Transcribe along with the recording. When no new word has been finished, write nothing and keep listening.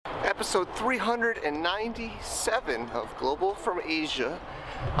episode 397 of Global from Asia.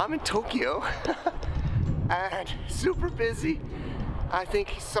 I'm in Tokyo and super busy. I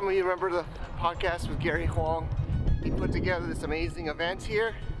think some of you remember the podcast with Gary Huang. He put together this amazing event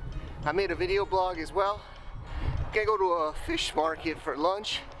here. I made a video blog as well. Gonna go to a fish market for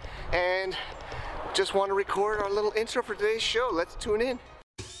lunch and just want to record our little intro for today's show. Let's tune in.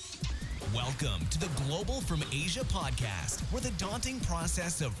 Welcome to the Global from Asia podcast, where the daunting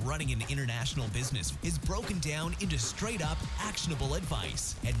process of running an international business is broken down into straight up actionable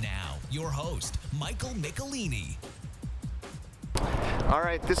advice. And now, your host, Michael Michelini. All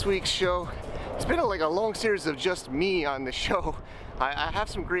right, this week's show, it's been a long series of just me on the show. I have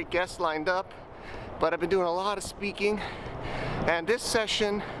some great guests lined up, but I've been doing a lot of speaking. And this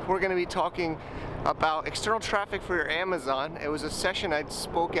session, we're going to be talking about external traffic for your Amazon. It was a session I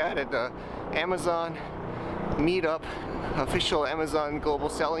spoke at the Amazon meetup, official Amazon Global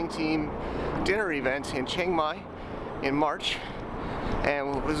Selling Team dinner event in Chiang Mai in March.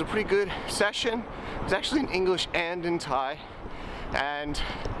 And it was a pretty good session. It was actually in English and in Thai. And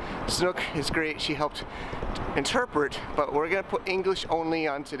Snook is great. She helped interpret, but we're going to put English only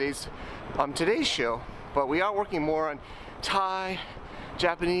on today's show. But we are working more on Thai,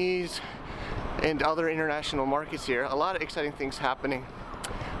 Japanese, and other international markets here. A lot of exciting things happening.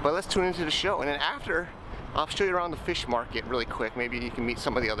 But let's tune into the show. And then after, I'll show you around the fish market really quick. Maybe you can meet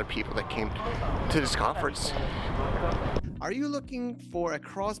some of the other people that came to this conference. Are you looking for a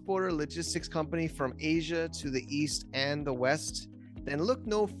cross-border logistics company from Asia to the East and the West? Then look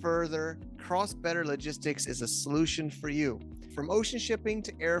no further. Cross-Better Logistics is a solution for you. From ocean shipping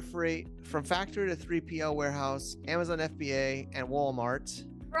to air freight, from factory to 3PL warehouse, Amazon FBA, and Walmart.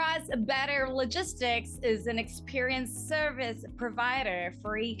 Cross-Better Logistics is an experienced service provider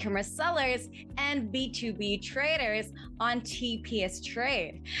for e-commerce sellers and B2B traders on TPS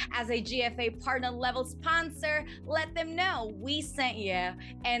Trade. As a GFA partner level sponsor, let them know we sent you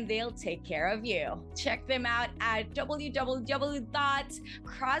and they'll take care of you. Check them out at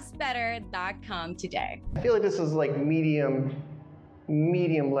www.crossbetter.com today. I feel like this is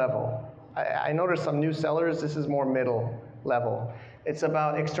medium level. I noticed some new sellers, this is more middle level. It's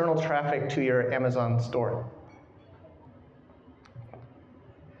about external traffic to your Amazon store.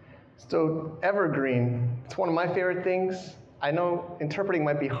 So evergreen, it's one of my favorite things. I know interpreting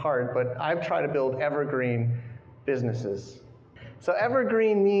might be hard, but I've tried to build evergreen businesses. So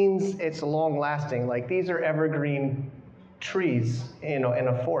evergreen means it's long lasting. Like these are evergreen trees, in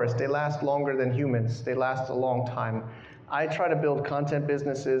a forest. They last longer than humans. They last a long time. I try to build content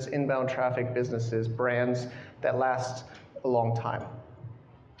businesses, inbound traffic businesses, brands that last a long time.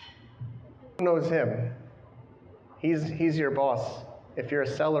 Who knows him? He's your boss. If you're a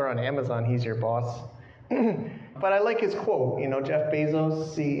seller on Amazon, he's your boss. But I like his quote. Jeff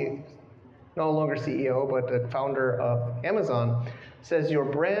Bezos, no longer CEO, but the founder of Amazon, says your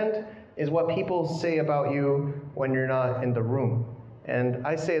brand is what people say about you when you're not in the room. And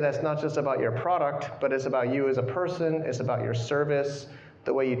I say that's not just about your product, but it's about you as a person. It's about your service,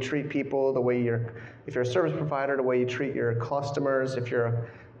 the way you treat people, if you're a service provider, the way you treat your customers, if you're a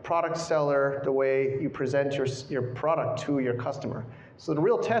product seller, the way you present your product to your customer. So the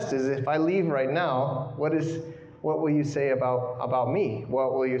real test is, if I leave right now, what will you say about me?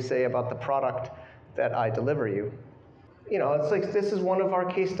 What will you say about the product that I deliver you? It's like this is one of our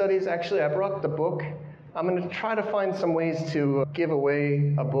case studies. Actually, I brought the book. I'm going to try to find some ways to give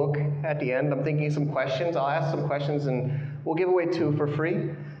away a book at the end. I'm thinking some questions. I'll ask some questions and we'll give away 2 for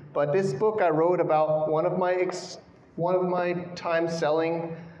free. But this book I wrote about one of my time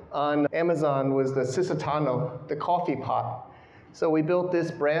selling on Amazon was the Sisatano, the coffee pot. So we built this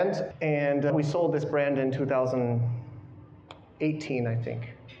brand and we sold this brand in 2018, I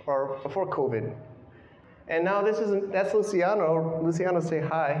think, or before COVID. And now that's Luciano. Luciano, say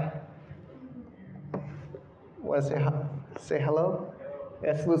hi. Want to say hello?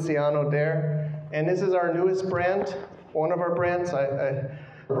 That's Luciano there. And this is our newest brand, one of our brands,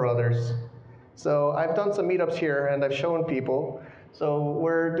 Brothers. So I've done some meetups here and I've shown people. So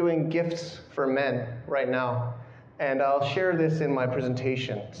we're doing gifts for men right now. And I'll share this in my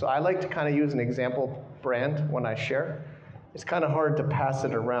presentation. So I like to kind of use an example brand when I share. It's kind of hard to pass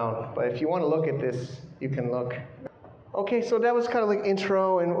it around, but if you want to look at this, you can look. Okay, so that was kind of like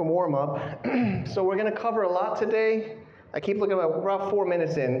intro and warm up. So we're going to cover a lot today. I keep looking at about 4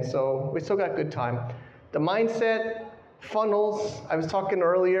 minutes in, so we still got good time. The mindset, funnels. I was talking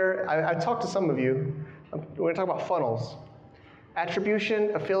earlier. I talked to some of you. We're going to talk about funnels.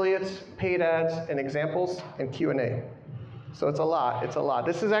 Attribution, affiliates, paid ads, and examples, and Q&A. So it's a lot.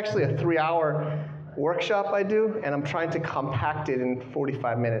 This is actually a 3-hour workshop I do, and I'm trying to compact it in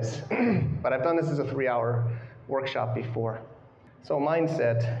 45 minutes. But I've done this as a 3-hour workshop before. So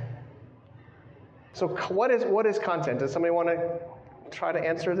mindset. So what is content? Does somebody want to try to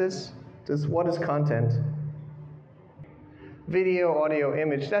answer this? What is content? Video, audio,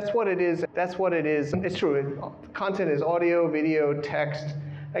 image. That's what it is. That's what it is. It's true. Content is audio, video, text.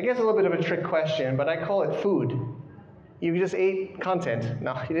 I guess a little bit of a trick question, but I call it food. You just ate content.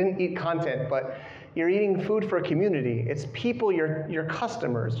 No, you didn't eat content, but you're eating food for a community. It's people, your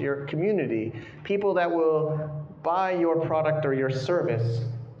customers, your community, people that will buy your product or your service.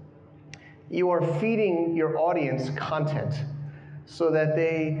 You are feeding your audience content so that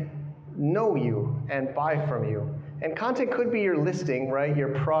they know you and buy from you. And content could be your listing, right? Your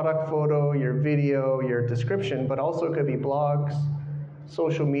product photo, your video, your description, but also it could be blogs,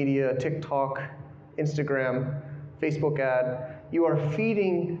 social media, TikTok, Instagram, Facebook ad. You are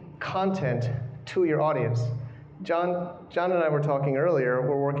feeding content to your audience. John and I were talking earlier,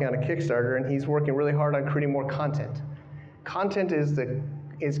 we're working on a Kickstarter, and he's working really hard on creating more content. Content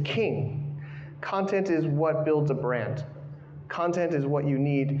is king. Content is what builds a brand. Content is what you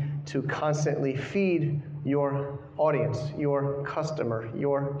need to constantly feed your audience, your customer,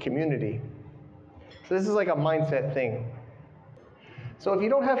 your community. So this is like a mindset thing. So if you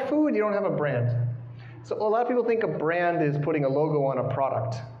don't have food, you don't have a brand. So a lot of people think a brand is putting a logo on a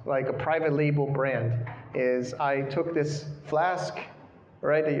product, like a private label brand is I took this flask,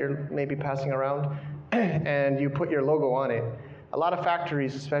 right, that you're maybe passing around, and you put your logo on it. A lot of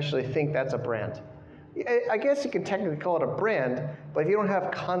factories especially think that's a brand. I guess you can technically call it a brand, but if you don't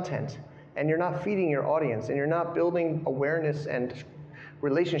have content and you're not feeding your audience and you're not building awareness and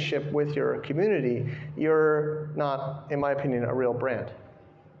relationship with your community, you're not, in my opinion, a real brand.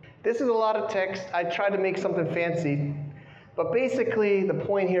 This is a lot of text. I tried to make something fancy, but basically the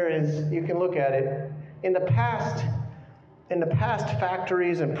point here is you can look at it. In the past,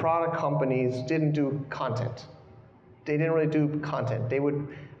 factories and product companies didn't do content. They didn't really do content. They would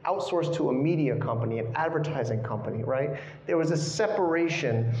outsource to a media company, an advertising company, right? There was a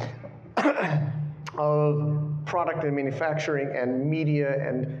separation of product and manufacturing and media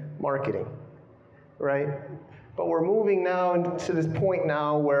and marketing, right? But we're moving now to this point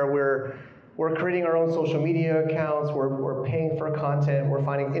now where we're creating our own social media accounts, we're paying for content, we're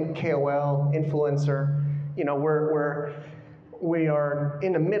finding KOL, influencer, we are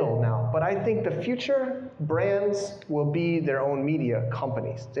in the middle now. But I think the future brands will be their own media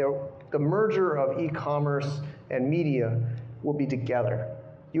companies. The merger of e-commerce and media will be together.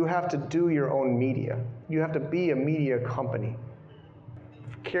 You have to do your own media. You have to be a media company.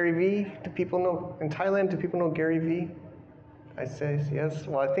 Gary Vee, do people know, in Thailand, do people know Gary Vee? I say yes.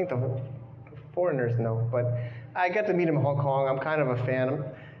 Well, I think the foreigners know, but I got to meet him in Hong Kong. I'm kind of a fan.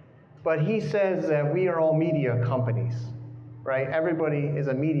 But he says that we are all media companies, right? Everybody is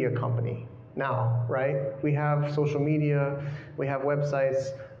a media company now, right? We have social media, we have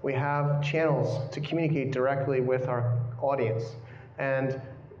websites, we have channels to communicate directly with our audience. And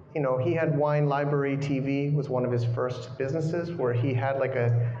he had Wine Library TV, was one of his first businesses, where he had like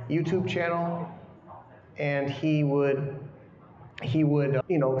a YouTube channel, and he would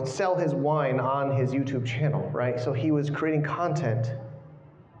sell his wine on his YouTube channel, right? So he was creating content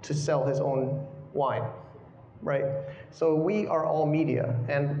to sell his own wine, right? So we are all media,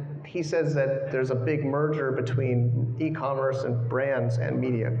 and he says that there's a big merger between e-commerce and brands and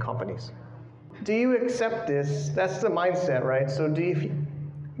media companies. Do you accept this? That's the mindset, right? So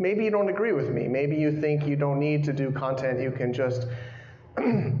maybe you don't agree with me. Maybe you think you don't need to do content. You can just,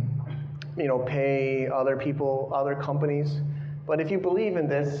 pay other people, other companies. But if you believe in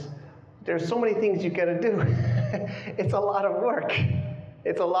this, there's so many things you got to do. It's a lot of work.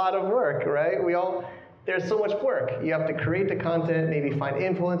 It's a lot of work, right? There's so much work. You have to create the content, maybe find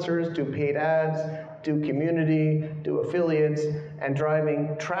influencers, do paid ads, do community, do affiliates, and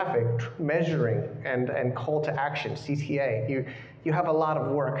driving traffic, measuring, and call to action, CTA. You have a lot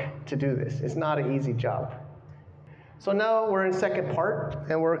of work to do this. It's not an easy job. So now we're in second part,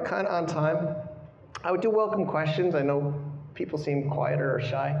 and we're kind of on time. I would do welcome questions. I know people seem quieter or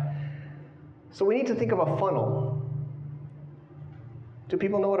shy. So we need to think of a funnel. Do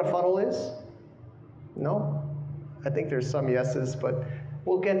people know what a funnel is? No? I think there's some yeses, but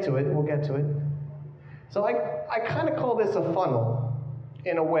we'll get to it. So I kind of call this a funnel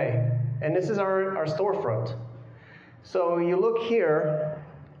in a way, and this is our storefront. So you look here,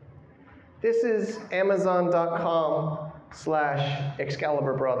 this is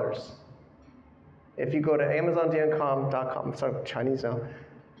Amazon.com/Excalibur Brothers. If you go to Amazon.com, sorry, Chinese now,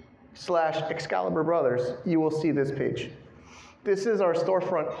 /Excalibur Brothers, you will see this page. This is our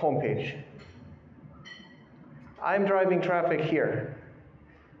storefront homepage. I'm driving traffic here.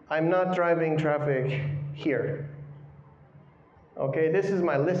 I'm not driving traffic here. Okay, this is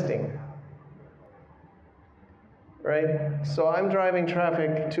my listing. Right? So I'm driving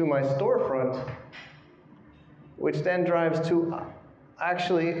traffic to my storefront, which then drives to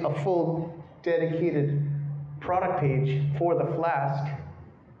actually a full dedicated product page for the flask,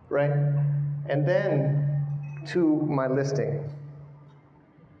 right? And then to my listing.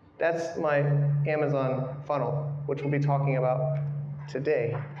 That's my Amazon funnel, which we'll be talking about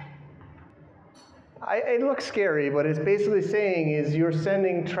today. It looks scary, but it's basically saying is you're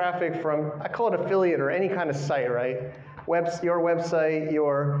sending traffic from, I call it affiliate or any kind of site, right? Your website,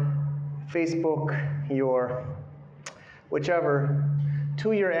 your Facebook, your whichever,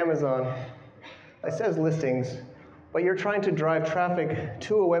 to your Amazon. It says listings, but you're trying to drive traffic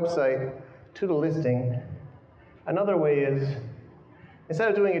to a website, to the listing. Another way is, instead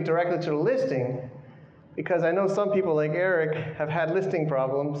of doing it directly to the listing, because I know some people like Eric have had listing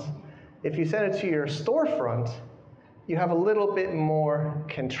problems, if you send it to your storefront, you have a little bit more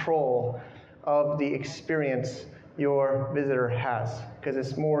control of the experience your visitor has, because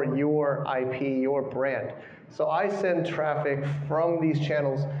it's more your IP, your brand. So I send traffic from these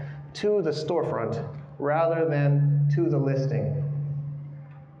channels to the storefront rather than to the listing.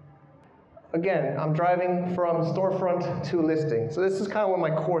 Again, I'm driving from storefront to listing. So this is kind of one of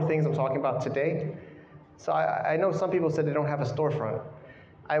my core things I'm talking about today. So I know some people said they don't have a storefront.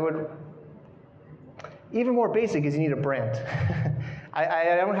 Even more basic is you need a brand.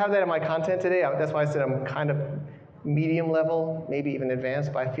 I don't have that in my content today. That's why I said I'm kind of medium level, maybe even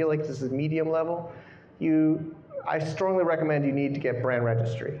advanced, but I feel like this is medium level. I strongly recommend you need to get brand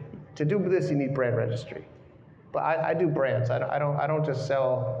registry. To do this, you need brand registry. But I do brands. I don't just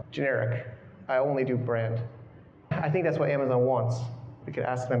sell generic. I only do brand. I think that's what Amazon wants. You could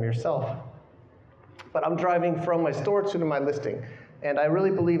ask them yourself. But I'm driving from my store to my listing. And I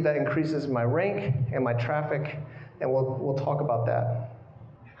really believe that increases my rank and my traffic, and we'll talk about that.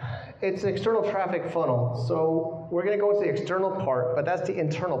 It's an external traffic funnel. So we're going to go into the external part, but that's the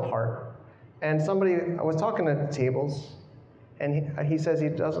internal part. And I was talking to Tables, and he says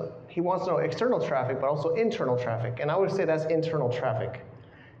he wants to know external traffic, but also internal traffic. And I would say that's internal traffic.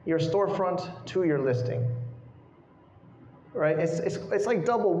 Your storefront to your listing. Right? It's like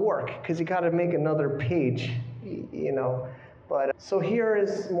double work, because you got to make another page, you know. But so here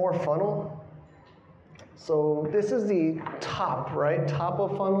is more funnel. So this is the top, right? Top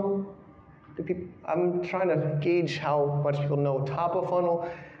of funnel. I'm trying to gauge how much people know top of funnel,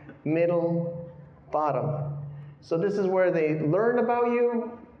 middle, bottom. So this is where they learn about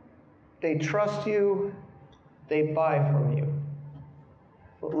you, they trust you, they buy from you.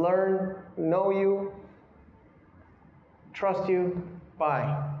 Learn, know you, trust you,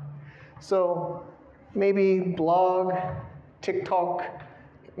 buy. So maybe blog, TikTok,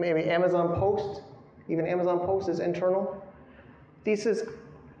 maybe Amazon Post. Even Amazon Post is internal. This is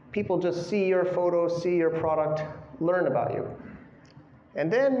people just see your photos, see your product, learn about you.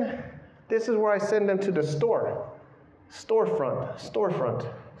 And then this is where I send them to the store. Storefront,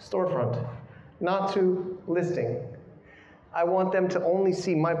 not to listing. I want them to only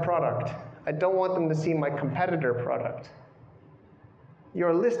see my product. I don't want them to see my competitor product.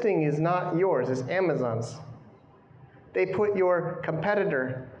 Your listing is not yours, it's Amazon's. They put your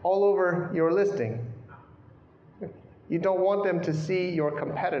competitor all over your listing. You don't want them to see your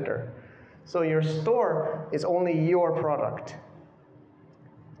competitor. So your store is only your product.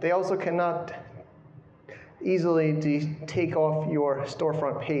 They also cannot easily take off your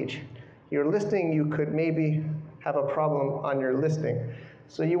storefront page. Your listing, you could maybe have a problem on your listing.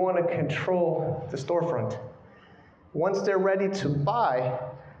 So you want to control the storefront. Once they're ready to buy,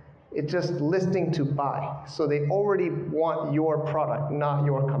 it's just listing to buy. So they already want your product, not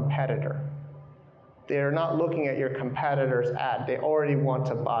your competitor. They're not looking at your competitor's ad. They already want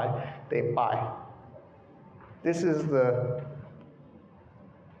to buy. They buy. This is the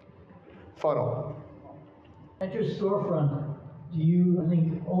funnel. At your storefront, do you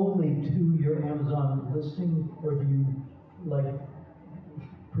link only to your Amazon listing, or do you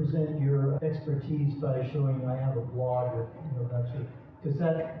present your expertise by showing I have a blog or that sort of?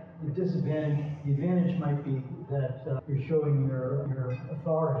 Because the advantage might be that you're showing your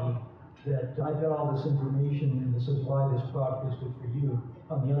authority that I've got all this information and this is why this product is good for you.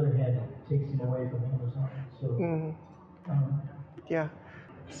 On the other hand, it takes them away from Amazon. So, yeah.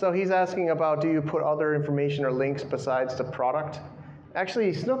 So he's asking about, do you put other information or links besides the product?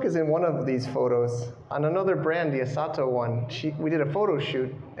 Actually, Snook is in one of these photos. On another brand, the Asato one, we did a photo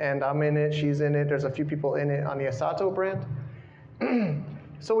shoot, and I'm in it, she's in it, there's a few people in it on the Asato brand.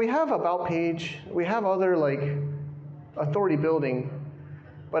 So we have About page, we have other authority building,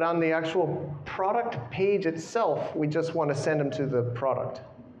 but on the actual product page itself, we just want to send them to the product.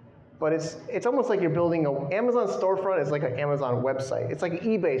 But it's almost like you're building Amazon storefront is like an Amazon website. It's like an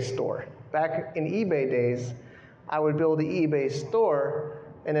eBay store. Back in eBay days, I would build the eBay store,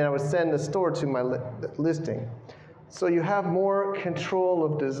 and then I would send the store to my listing. So you have more control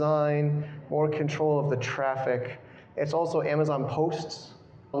of design, more control of the traffic. It's also Amazon posts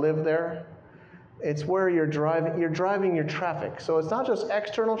live there. It's where you're driving your traffic. So it's not just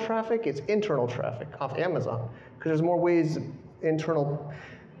external traffic, it's internal traffic off Amazon. Because there's more ways internal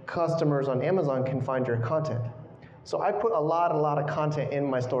customers on Amazon can find your content. So I put a lot of content in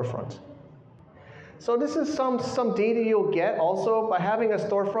my storefront. So this is some data you'll get also. By having a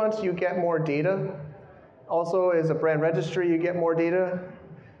storefront, you get more data. Also, as a brand registry, you get more data.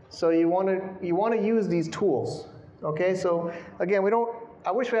 So you want to use these tools. Okay, so again,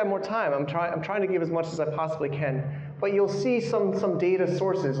 I wish we had more time. I'm trying to give as much as I possibly can. But you'll see some data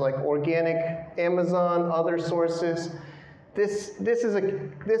sources like organic, Amazon, other sources. This is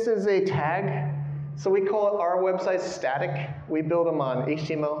a tag. So we call our websites static. We build them on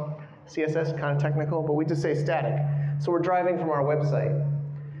HTML, CSS, kind of technical, but we just say static. So we're driving from our website.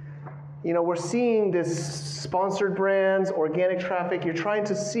 We're seeing this sponsored brands, organic traffic. You're trying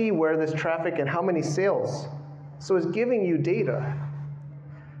to see where this traffic and how many sales. So it's giving you data.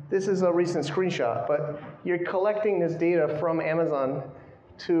 This is a recent screenshot, but you're collecting this data from Amazon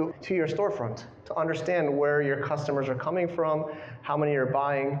to your storefront to understand where your customers are coming from, how many you're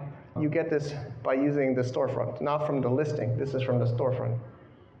buying. You get this by using the storefront, not from the listing. This is from the storefront.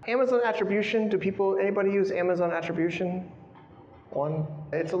 Amazon attribution, anybody use Amazon attribution? One.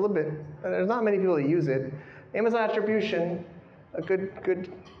 It's a little bit, there's not many people that use it. Amazon attribution, a good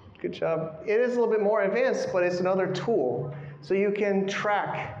job. It is a little bit more advanced, but it's another tool. So you can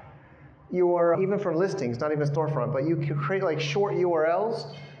track even for listings, not even storefront, but you can create like short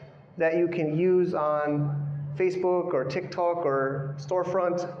URLs that you can use on Facebook or TikTok or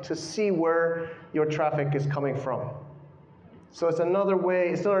storefront to see where your traffic is coming from. So it's another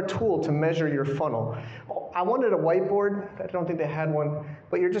tool to measure your funnel. I wanted a whiteboard. I don't think they had one,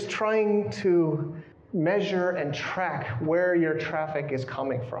 but you're just trying to measure and track where your traffic is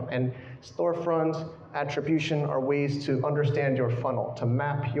coming from. And storefront, attribution are ways to understand your funnel, to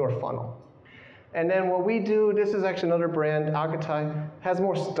map your funnel. And then what we do, this is actually another brand, Agatai, has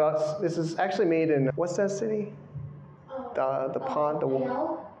more stats. This is actually made in, what's that city?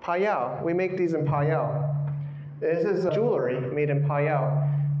 Payao. We make these in Payao. This is jewelry made in Payao.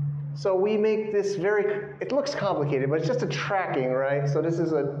 So we make this it looks complicated, but it's just a tracking, right? So this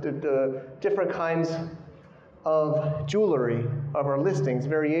is the different kinds of jewelry of our listings,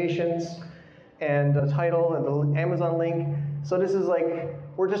 variations, and the title and the Amazon link. So this is like,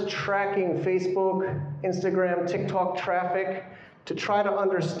 we're just tracking Facebook, Instagram, TikTok traffic to try to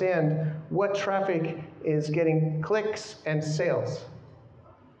understand what traffic is getting clicks and sales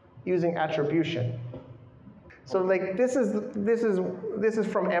using attribution. So like this is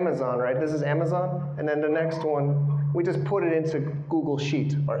from Amazon, right? This is Amazon, and then the next one, we just put it into Google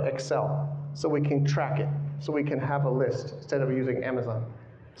Sheet or Excel so we can track it, so we can have a list instead of using Amazon.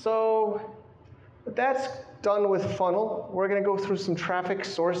 So that's done with funnel. We're going to go through some traffic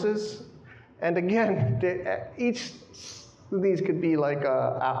sources, and again, each of these could be like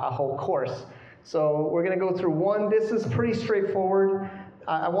a whole course. So we're going to go through one. This is pretty straightforward.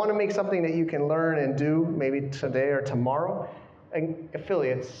 I want to make something that you can learn and do maybe today or tomorrow.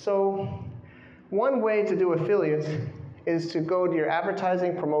 Affiliates. So one way to do affiliates is to go to your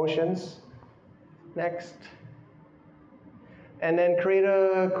advertising promotions. Next. And then create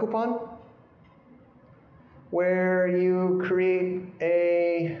a coupon where you create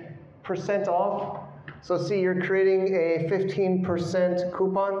a % off. So see, you're creating a 15%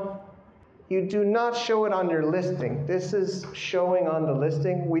 coupon. You do not show it on your listing. This is showing on the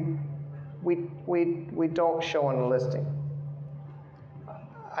listing. We don't show on the listing.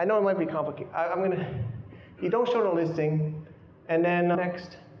 I know it might be complicated. You don't show on the listing, and then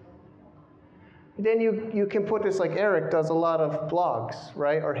next. Then you can put this, like Eric does a lot of blogs,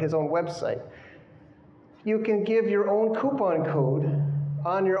 right, or his own website. You can give your own coupon code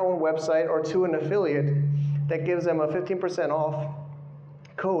on your own website or to an affiliate that gives them a 15% off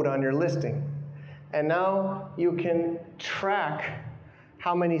code on your listing. And now you can track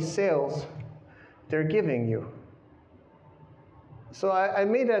how many sales they're giving you. So I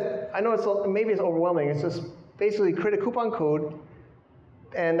made that, I know maybe it's overwhelming. It's just basically create a coupon code,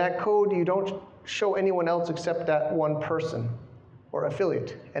 and that code you don't show anyone else except that one person or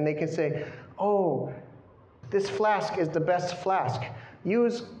affiliate. And they can say, oh, this flask is the best flask.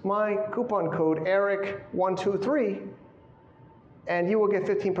 Use my coupon code ERIC123 and you will get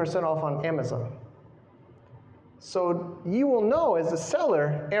 15% off on Amazon. So you will know as the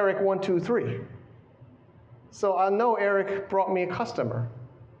seller, Eric123. So I'll know Eric brought me a customer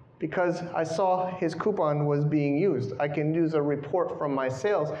because I saw his coupon was being used. I can use a report from my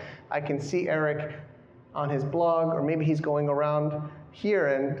sales. I can see Eric on his blog, or maybe he's going around here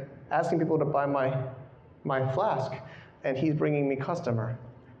and asking people to buy my flask, and he's bringing me customer.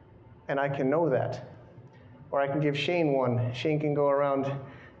 And I can know that. Or I can give Shane one. Shane can go around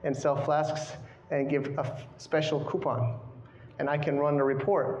and sell flasks and give a special coupon. And I can run the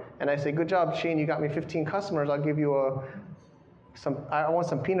report. And I say, good job, Shane, you got me 15 customers. I'll give you I want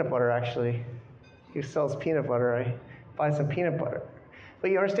some peanut butter, actually. He sells peanut butter. I buy some peanut butter.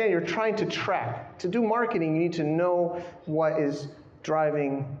 But you understand, you're trying to track. To do marketing, you need to know what is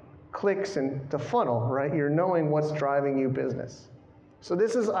driving clicks and the funnel, right? You're knowing what's driving you business. So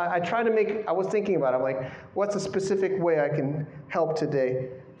this is, I was thinking about it. I'm like, what's a specific way I can help today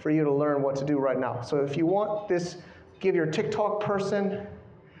for you to learn what to do right now? So if you want this, give your TikTok person,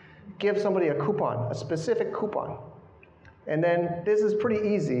 give somebody a coupon, a specific coupon. And then this is pretty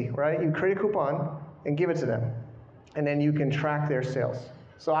easy, right? You create a coupon and give it to them. And then you can track their sales.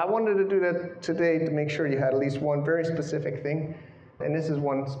 So I wanted to do that today to make sure you had at least one very specific thing. And this is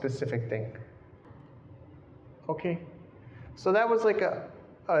one specific thing. Okay. So that was like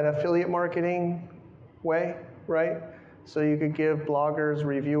an affiliate marketing way, right? So you could give bloggers,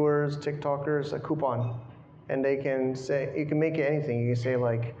 reviewers, TikTokers a coupon. And they can say, you can make it anything. You can say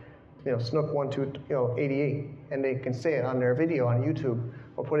like, Snook1288, and they can say it on their video on YouTube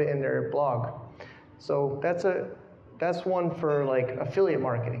or put it in their blog. So that's one for like affiliate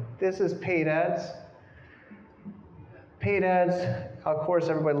marketing. This is paid ads. Paid ads, of course,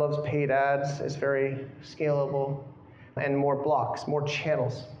 everybody loves paid ads. It's very scalable, and more blocks, more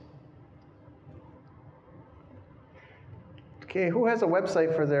channels. Okay, who has a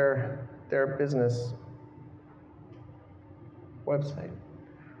website for their business? Website.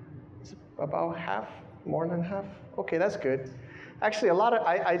 It's about half, more than half. Okay, that's good. Actually, a lot of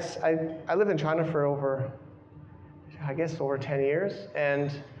I lived in China for over 10 years,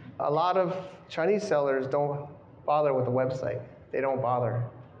 and a lot of Chinese sellers don't bother with the website. They don't bother.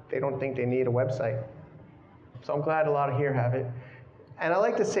 They don't think they need a website. So I'm glad a lot of here have it. And I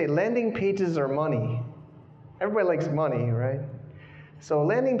like to say landing pages are money. Everybody likes money, right? So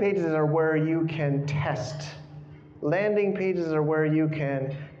landing pages are where you can test. Landing pages are where you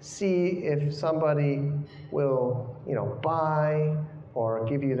can see if somebody will, buy or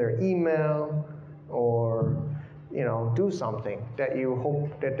give you their email or, do something that you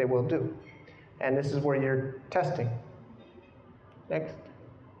hope that they will do. And this is where you're testing. Next.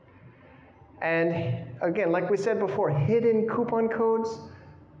 And again, like we said before, hidden coupon codes.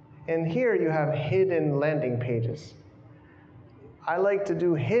 And here you have hidden landing pages. I like to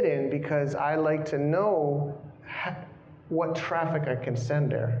do hidden because I like to know what traffic I can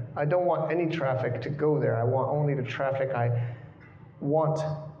send there. I don't want any traffic to go there. I want only the traffic I want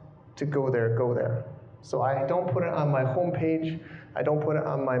to go there. So I don't put it on my home page. I don't put it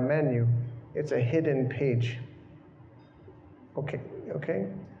on my menu. It's a hidden page. Okay.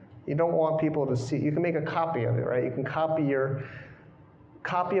 You don't want people to see. You can make a copy of it, right? You can copy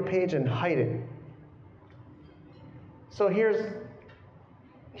a page and hide it. So here's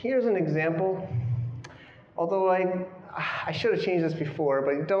an example. Although I should have changed this before,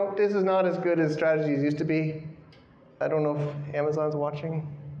 but this is not as good as strategies used to be. I don't know if Amazon's watching.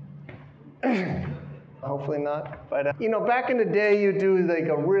 Hopefully not. But back in the day, you do like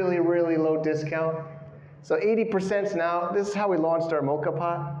a really, really low discount. So 80% now. This is how we launched our Mocha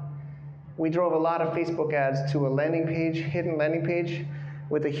Pot. We drove a lot of Facebook ads to a landing page, hidden landing page,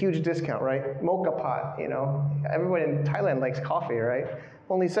 with a huge discount, right? Mocha Pot, Everybody in Thailand likes coffee, right?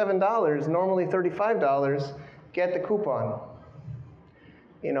 Only $7, normally $35. Get the coupon.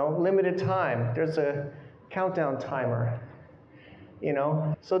 Limited time. There's a countdown timer.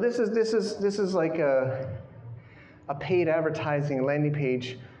 So this is like a paid advertising landing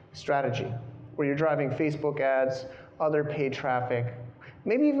page strategy where you're driving Facebook ads, other paid traffic,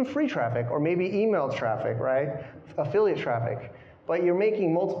 maybe even free traffic, or maybe email traffic, right? Affiliate traffic. But you're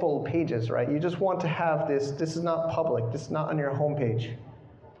making multiple pages, right? You just want to have this. This is not public. This is not on your homepage.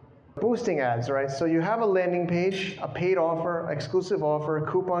 Boosting ads, right? So you have a landing page, a paid offer, exclusive offer,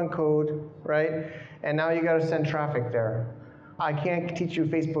 coupon code, right? And now you got to send traffic there. I can't teach you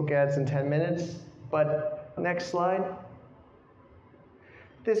Facebook ads in 10 minutes, but next slide.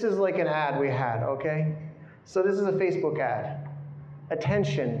 This is like an ad we had, okay? So this is a Facebook ad.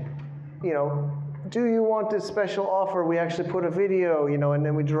 Attention, do you want this special offer? We actually put a video, and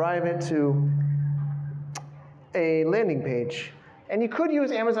then we drive it to a landing page. And you could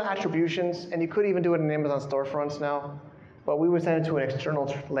use Amazon attributions, and you could even do it in Amazon storefronts now, but we would send it to an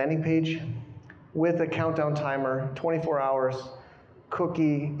external landing page with a countdown timer, 24 hours,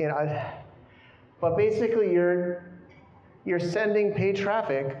 cookie, but basically you're sending paid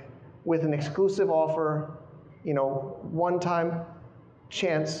traffic with an exclusive offer, one-time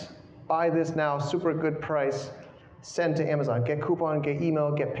chance, buy this now, super good price, send to Amazon, get coupon, get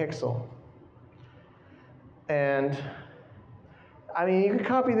email, get pixel. And I mean, you can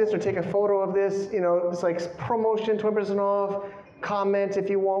copy this or take a photo of this, it's like promotion, 20% off, comment if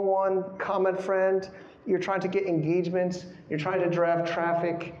you want one, comment friend. You're trying to get engagement, you're trying to drive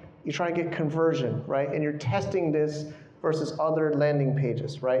traffic, you're trying to get conversion, right? And you're testing this versus other landing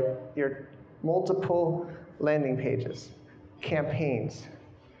pages, right? Your multiple landing pages, campaigns,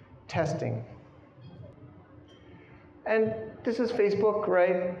 testing. And this is Facebook,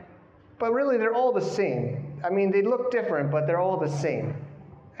 right? But really, they're all the same. I mean, they look different, but they're all the same.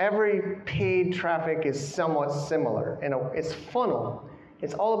 Every paid traffic is somewhat similar. It's funnel.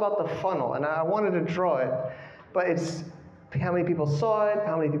 It's all about the funnel, and I wanted to draw it, but it's how many people saw it,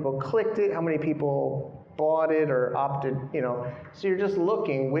 how many people clicked it, how many people bought it or opted, So you're just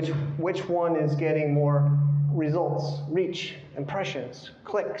looking which one is getting more results, reach, impressions,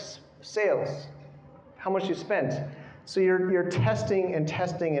 clicks, sales, how much you spent. So you're testing and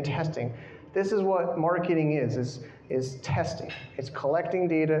testing and testing. This is what marketing is testing. It's collecting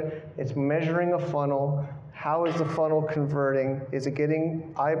data, it's measuring a funnel. How is the funnel converting? Is it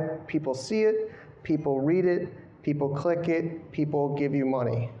getting, people see it, people read it, people click it, people give you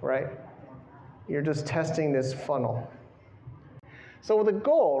money, right? You're just testing this funnel. So the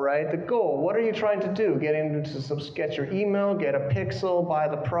goal, right? The goal, what are you trying to do? Get your email, get a pixel, buy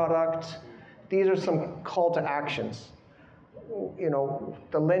the product. These are some call to actions.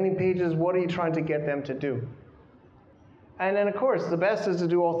 The landing pages, what are you trying to get them to do? And then of course, the best is to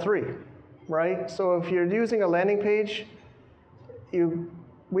do all three, right? So if you're using a landing page,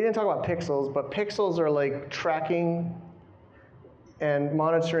 we didn't talk about pixels, but pixels are like tracking and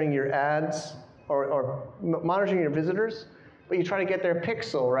monitoring your ads or monitoring your visitors, but you try to get their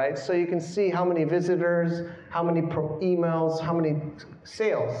pixel, right? So you can see how many visitors, how many emails, how many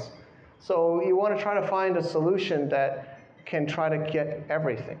sales. So you want to try to find a solution that can try to get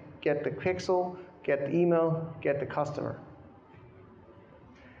everything. Get the pixel, get the email, get the customer.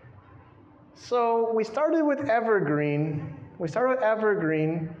 So we started with Evergreen.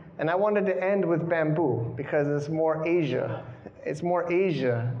 And I wanted to end with bamboo because it's more Asia. It's more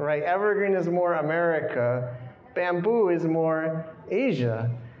Asia, right? Evergreen is more America. Bamboo is more Asia.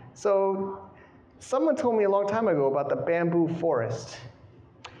 So someone told me a long time ago about the bamboo forest.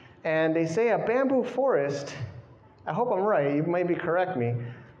 And they say a bamboo forest, I hope I'm right, you maybe correct me,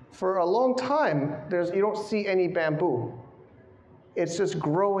 for a long time, you don't see any bamboo. It's just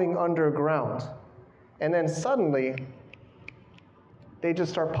growing underground. And then suddenly, they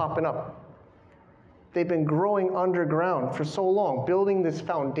just start popping up. They've been growing underground for so long, building this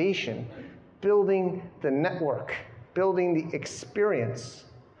foundation, building the network, building the experience,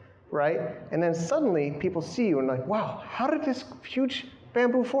 right? And then suddenly, people see you and like, wow, how did this huge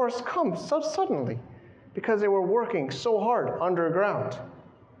bamboo forest come so suddenly? Because they were working so hard underground.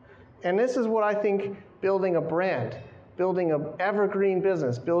 And this is what I think building a brand, building an evergreen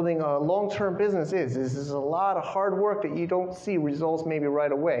business, building a long-term business is. This is a lot of hard work that you don't see results maybe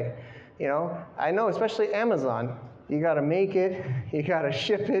right away. I know, especially Amazon, you got to make it, you got to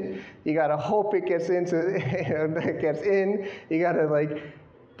ship it, you got to hope it gets in, you got to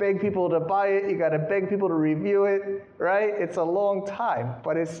beg people to buy it, you got to beg people to review it, right? It's a long time,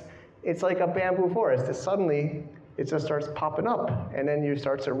 but it's like a bamboo forest. Suddenly, it just starts popping up, and then you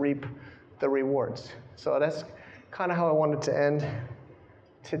start to reap the rewards. So that's kind of how I wanted to end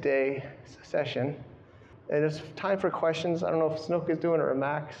today's session. There's time for questions. I don't know if Snook is doing it or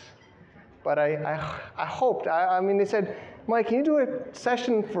Max, but I hoped. They said, Mike, can you do a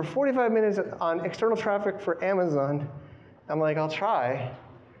session for 45 minutes on external traffic for Amazon? I'm like, I'll try.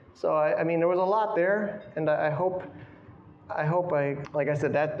 So there was a lot there, and I hope like I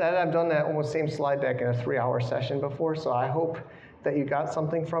said, that I've done that almost same slide deck in a 3-hour session before, so I hope that you got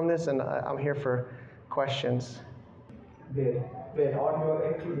something from this, and I'm here for questions. Based on your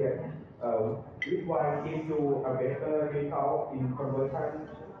experience, which one gives you a better result in conversion,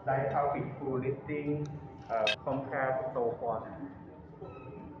 like traffic to listing, compared to so on?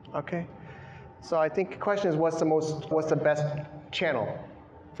 Okay. So I think the question is what's the best channel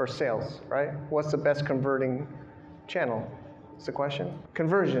for sales, right? What's the best converting channel? That's the question.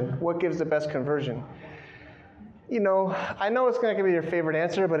 Conversion. What gives the best conversion? I know it's not going to be your favorite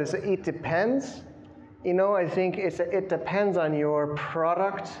answer, but it depends. I think it depends on your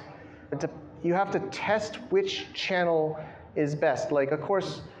product. You have to test which channel is best. Like, of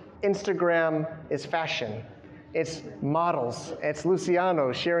course, Instagram is fashion. It's models. It's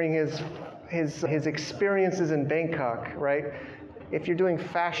Luciano sharing his experiences in Bangkok, right? If you're doing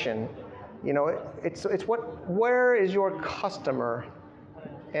fashion, it's where is your customer,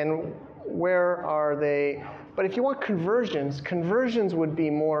 and where are they? But if you want conversions would be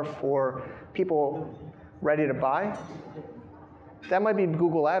more for people ready to buy. That might be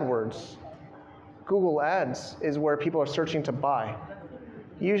Google AdWords. Google Ads is where people are searching to buy.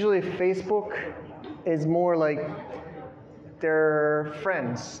 Usually Facebook is more like they're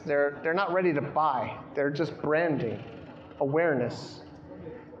friends. They're not ready to buy. They're just branding, awareness.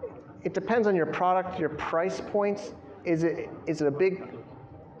 It depends on your product, your price points. Is it a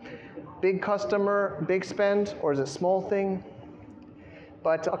big customer, big spend, or is it small thing?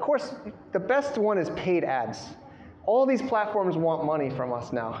 But of course, the best one is paid ads. All these platforms want money from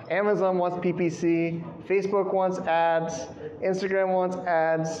us now. Amazon wants PPC, Facebook wants ads, Instagram wants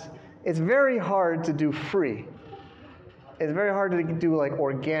ads. It's very hard to do free. It's very hard to do like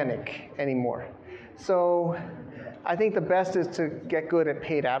organic anymore. So I think the best is to get good at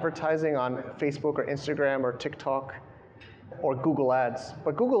paid advertising on Facebook or Instagram or TikTok or Google Ads.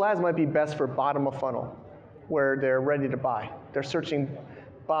 But Google Ads might be best for bottom of funnel, where they're ready to buy. They're searching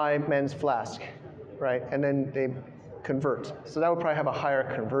buy men's flask, right? And then they convert. So that would probably have a higher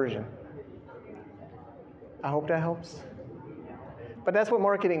conversion. I hope that helps. But that's what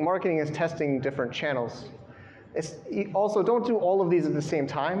marketing is, testing different channels. Also, don't do all of these at the same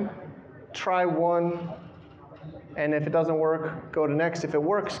time. Try one, and if it doesn't work, go to next. If it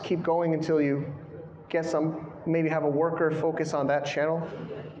works, keep going until you get some, maybe have a worker focus on that channel,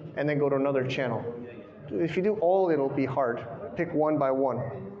 and then go to another channel. If you do all, it'll be hard. Pick one by one.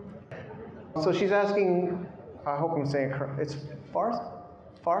 So she's asking, I hope I'm saying it correct. It's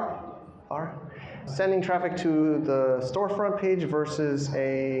far? Sending traffic to the storefront page versus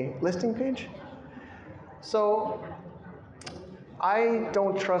a listing page. So I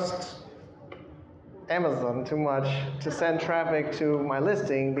don't trust Amazon too much to send traffic to my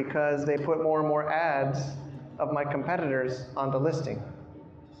listing because they put more and more ads of my competitors on the listing.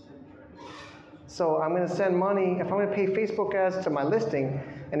 So I'm going to send money, if I'm going to pay Facebook ads to my listing,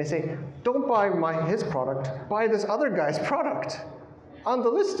 and they say, don't buy his product, buy this other guy's product on the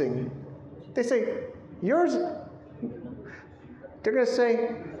listing. They say, yours, they're going to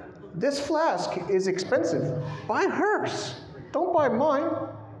say, this flask is expensive, buy hers, don't buy mine.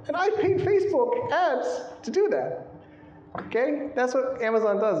 And I paid Facebook ads to do that. Okay? That's what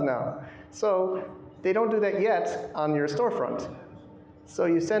Amazon does now. So they don't do that yet on your storefront. So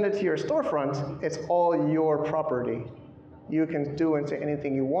you send it to your storefront, it's all your property. You can do into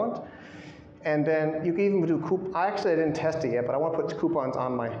anything you want. And then you can even do coupons. I didn't test it yet, but I want to put coupons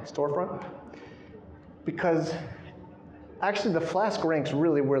on my storefront. Because actually the flask ranks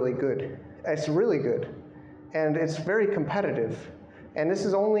really, really good. It's really good. And it's very competitive. And this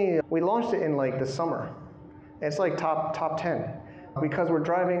is we launched it in like the summer. It's like top 10. Because we're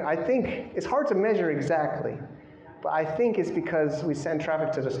driving, I think, it's hard to measure exactly. But I think it's because we send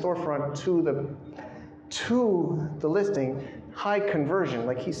traffic to the storefront to the listing, high conversion,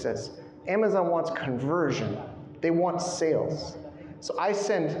 like he says. Amazon wants conversion. They want sales. So I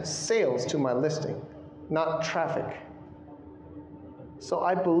send sales to my listing, not traffic. So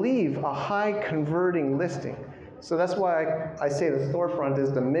I believe a high converting listing. So that's why I say the storefront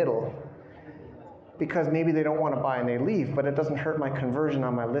is the middle, because maybe they don't want to buy and they leave, but it doesn't hurt my conversion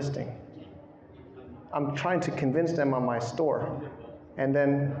on my listing. I'm trying to convince them on my store, and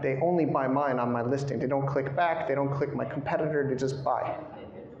then they only buy mine on my listing. They don't click back, they don't click my competitor, they just buy.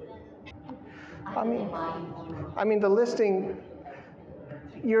 I mean the listing,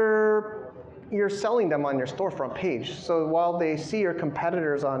 you're selling them on your storefront page. So while they see your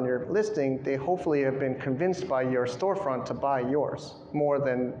competitors on your listing, they hopefully have been convinced by your storefront to buy yours more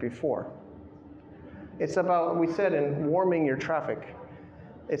than before. It's about, we said, in warming your traffic.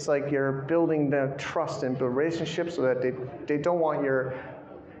 It's like you're building the trust and the relationship so that they don't want your,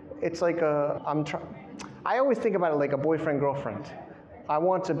 it's like I always think about it like a boyfriend-girlfriend. I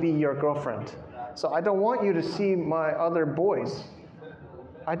want to be your girlfriend. So I don't want you to see my other boys.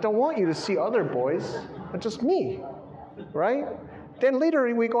 I don't want you to see other boys, but just me, right? Then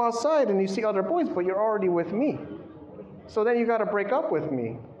later we go outside and you see other boys, but you're already with me. So then you got to break up with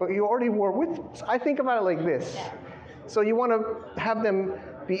me, but you already were with. So I think about it like this. So you want to have them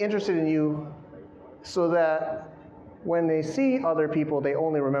be interested in you so that when they see other people, they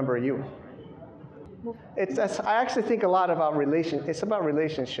only remember you. I actually think a lot about it's about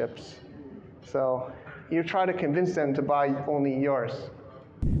relationships. So you try to convince them to buy only yours.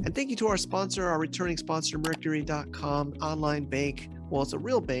 And thank you to our sponsor, our returning sponsor, Mercury.com, online bank. Well, it's a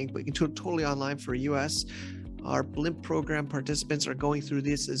real bank, but you can do it totally online for US. Our Blimp program participants are going through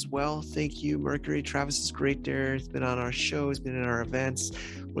this as well. Thank you, Mercury. Travis is great there. He's been on our show. He's been in our events.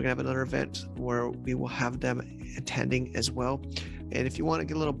 We're going to have another event where we will have them attending as well. And if you want to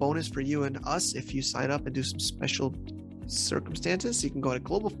get a little bonus for you and us, if you sign up and do some special circumstances, you can go to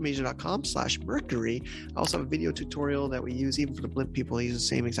globalfromasia.com/Mercury. I also have a video tutorial that we use even for the Blimp people. I use the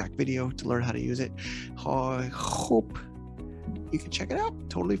same exact video to learn how to use it. I hope you can check it out.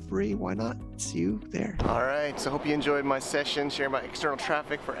 Totally free. Why not? See you there. All right. So hope you enjoyed my session sharing my external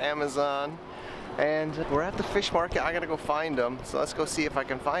traffic for Amazon. And we're at the fish market. I got to go find them. So let's go see if I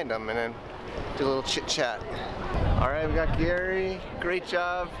can find them and then do a little chit chat. All right. We got Gary. Great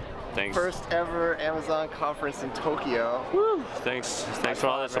job. Thanks. First ever Amazon conference in Tokyo. Woo! Thanks for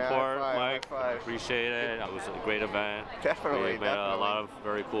all the support, Mike. High five. Appreciate it. It was a great event. Definitely. We met a lot of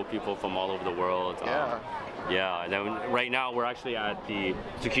very cool people from all over the world. Yeah. And then right now we're actually at the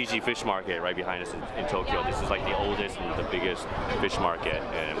Tsukiji Fish Market right behind us in Tokyo. This is like the oldest and the biggest fish market,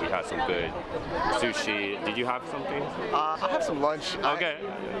 and we had some good sushi. Did you have something? I have some lunch. Okay.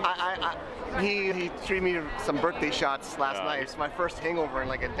 He treated me to some birthday shots last night. It's my first hangover in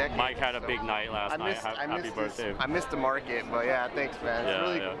like a decade. Mike had a big night last night. Happy birthday. I missed the market, but yeah, thanks, man. It's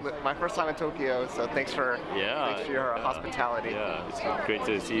really my first time in Tokyo, so thanks for your hospitality. Yeah, it's great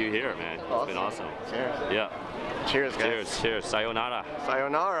to see you here, man. It's been awesome. Cheers. Yeah. Cheers, guys. Cheers. Sayonara.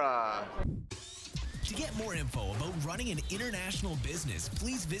 Sayonara. To get more info about running an international business,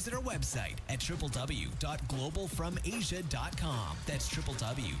 please visit our website at www.globalfromasia.com. That's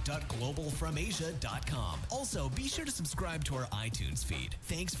www.globalfromasia.com. Also, be sure to subscribe to our iTunes feed.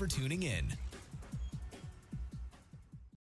 Thanks for tuning in.